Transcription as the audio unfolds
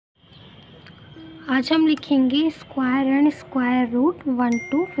आज हम लिखेंगे square and square root 1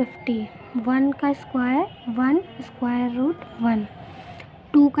 to 50। 1 का स्क्वायर 1 स्क्वायर रूट 1,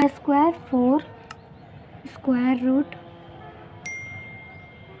 2 का स्क्वायर 4 स्क्वायर रूट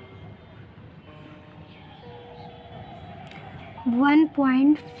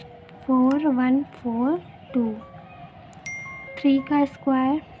 1.4142, 3 का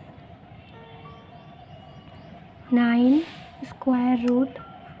स्क्वायर 9 स्क्वायर रूट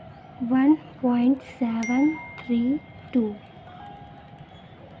 1.732,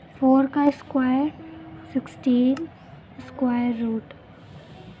 4 का स्क्वायर 16 स्क्वायर रूट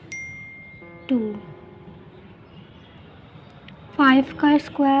 2, 5 का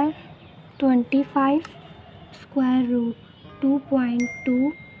स्क्वायर 25 स्क्वायर रूट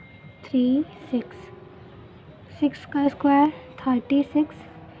 2.236, 6 का स्क्वायर 36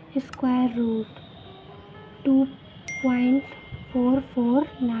 स्क्वायर रूट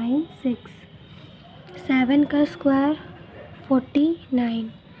 2.4496, 7 का स्क्वायर 49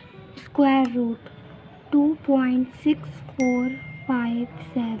 स्क्वायर रूट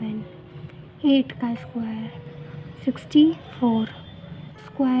 2.6457, 8 का स्क्वायर 64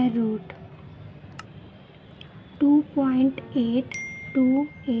 स्क्वायर रूट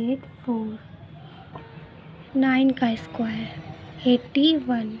 2.8284, 9 का स्क्वायर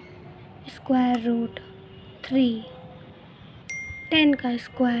 81 स्क्वायर रूट 3, 10 का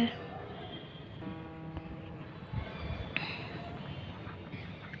स्क्वायर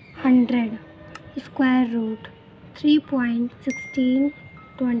 100 स्क्वायर रूट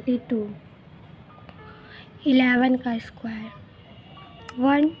 3.1622, 11 का स्क्वायर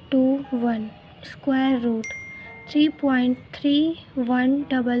 121 स्क्वायर रूट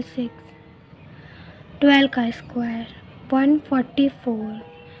 3.3166, 12 का स्क्वायर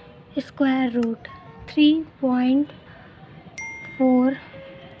 144 स्क्वायर रूट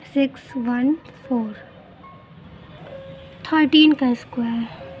 3.4614, 13 का स्क्वायर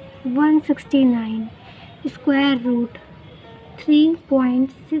 169 स्क्वायर रूट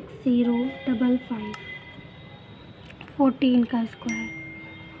 3.6055, 14 का स्क्वायर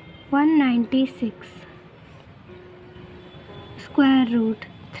 196 स्क्वायर रूट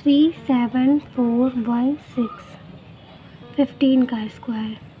 37416, 15 का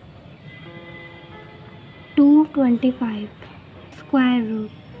स्क्वायर 225 स्क्वायर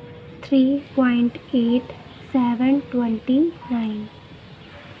रूट 3.8729,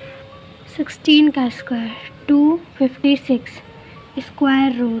 16 का स्क्वायर 256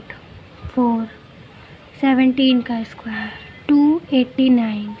 स्क्वायर रूट 4, 17 का स्क्वायर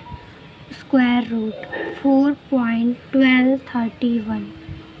 289 स्क्वायर रूट 4.1231,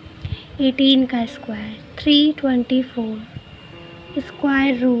 18 का स्क्वायर 324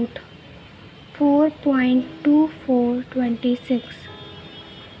 स्क्वायर रूट 4.2426,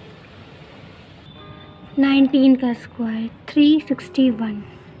 19 का स्क्वायर 361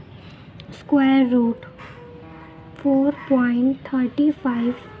 स्क्वायर रूट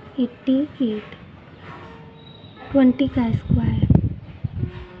 4.3588, 20 का स्क्वायर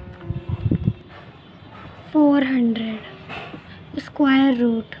 400 स्क्वायर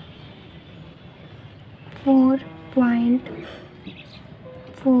रूट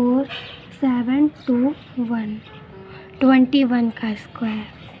 4.4721, 21 का स्क्वायर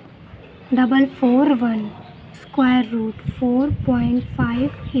 441 स्क्वायर रूट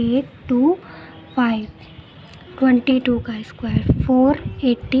 4.5825, 22 का स्क्वायर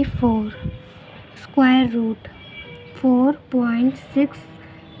 484 स्क्वायर रूट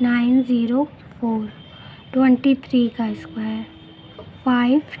 4.6904, 23 का स्क्वायर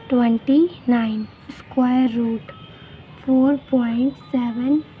 529 स्क्वायर रूट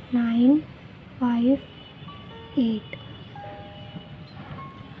 4.7958,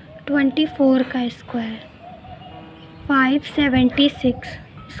 24 का स्क्वायर 576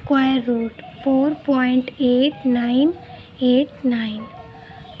 स्क्वायर रूट 4.8989,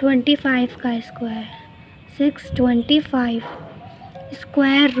 25 का स्क्वायर 625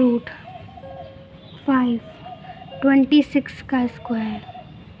 स्क्वायर रूट 5, 26 का स्क्वायर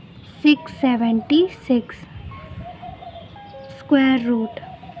 676 स्क्वायर रूट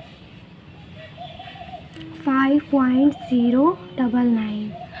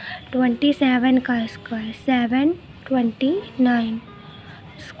 5.099, 27 का स्क्वायर 729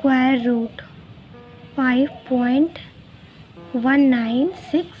 स्क्वायर रूट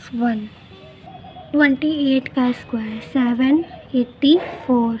 5.1961, 28 का स्क्वायर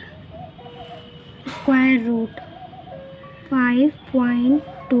 784 स्क्वायर रूट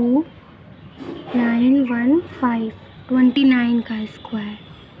 5.2915, 29 का स्क्वायर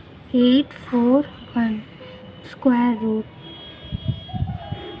 841 स्क्वायर रूट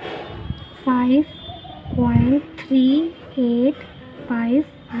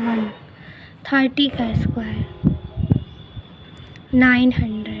 5.3851. 30 का स्क्वायर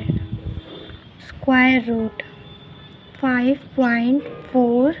 900. Square root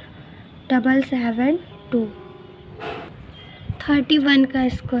 5.4772. 31 का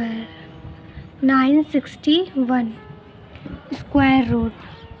स्क्वायर 961. Square root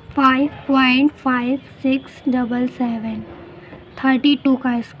 5.5677. 32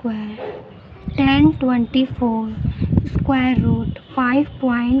 का स्क्वायर 1024. Square root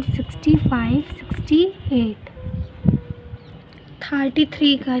 5.6568.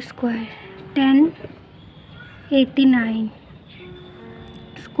 33 का स्क्वायर 1089.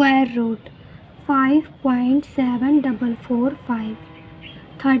 Square root 5.7445.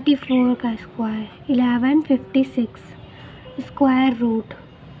 34 का स्क्वायर 1156. Square root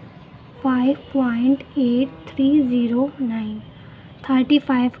 5.8309.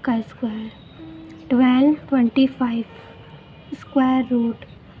 35 का स्क्वायर 1225. Square root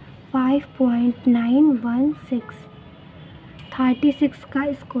 5.916. 36 का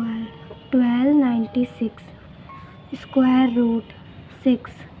स्क्वायर 1296. Square root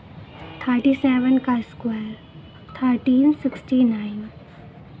 6. 37 का स्क्वायर 1369.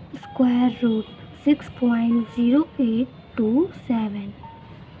 Square root 6.0827.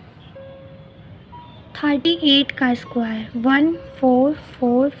 38 का स्क्वायर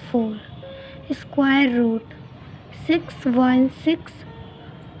 1444. Square root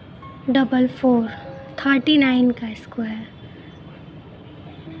 61644. 39 का स्क्वायर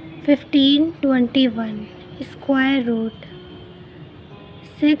 1521. Square root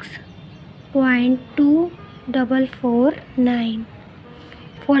 6.2449.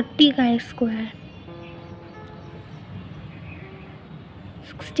 40 का स्क्वायर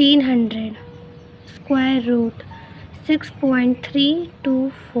 1600. Square root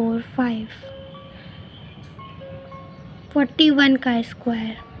 6.3245. 41 का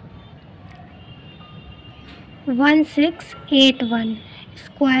स्क्वायर 1681.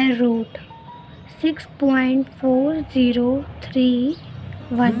 Square root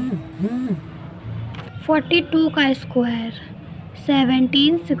 6.4031. 42 का स्क्वायर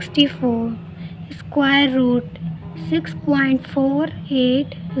 1764. Square root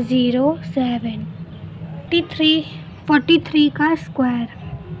 6.4807. 43 का स्क्वायर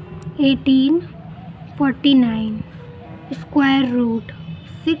 1849. Square root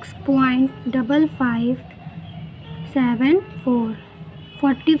 6.5574.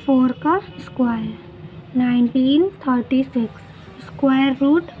 44 का स्क्वायर 1936. Square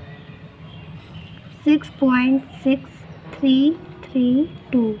root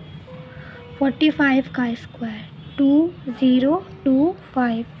 6.6332. 45 का स्क्वायर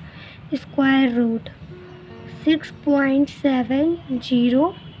 2025. Square root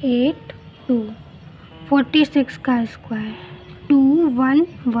 6.7082. 46 का स्क्वायर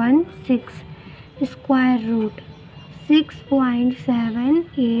 2116. Square root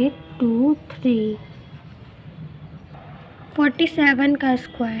 6.7823. 47 का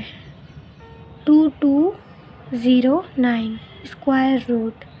स्क्वायर 2209. Square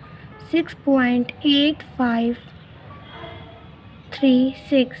root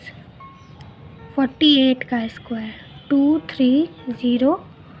 6.8536. 48 का स्क्वायर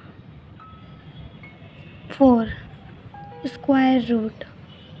 2304. Square root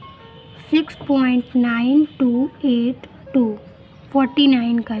 6.9282.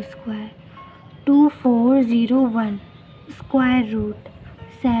 49 का स्क्वायर 2401. Square root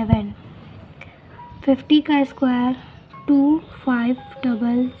 7. 50 का square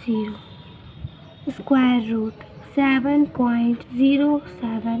 2500. Square root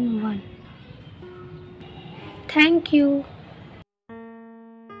 7.071. Thank you.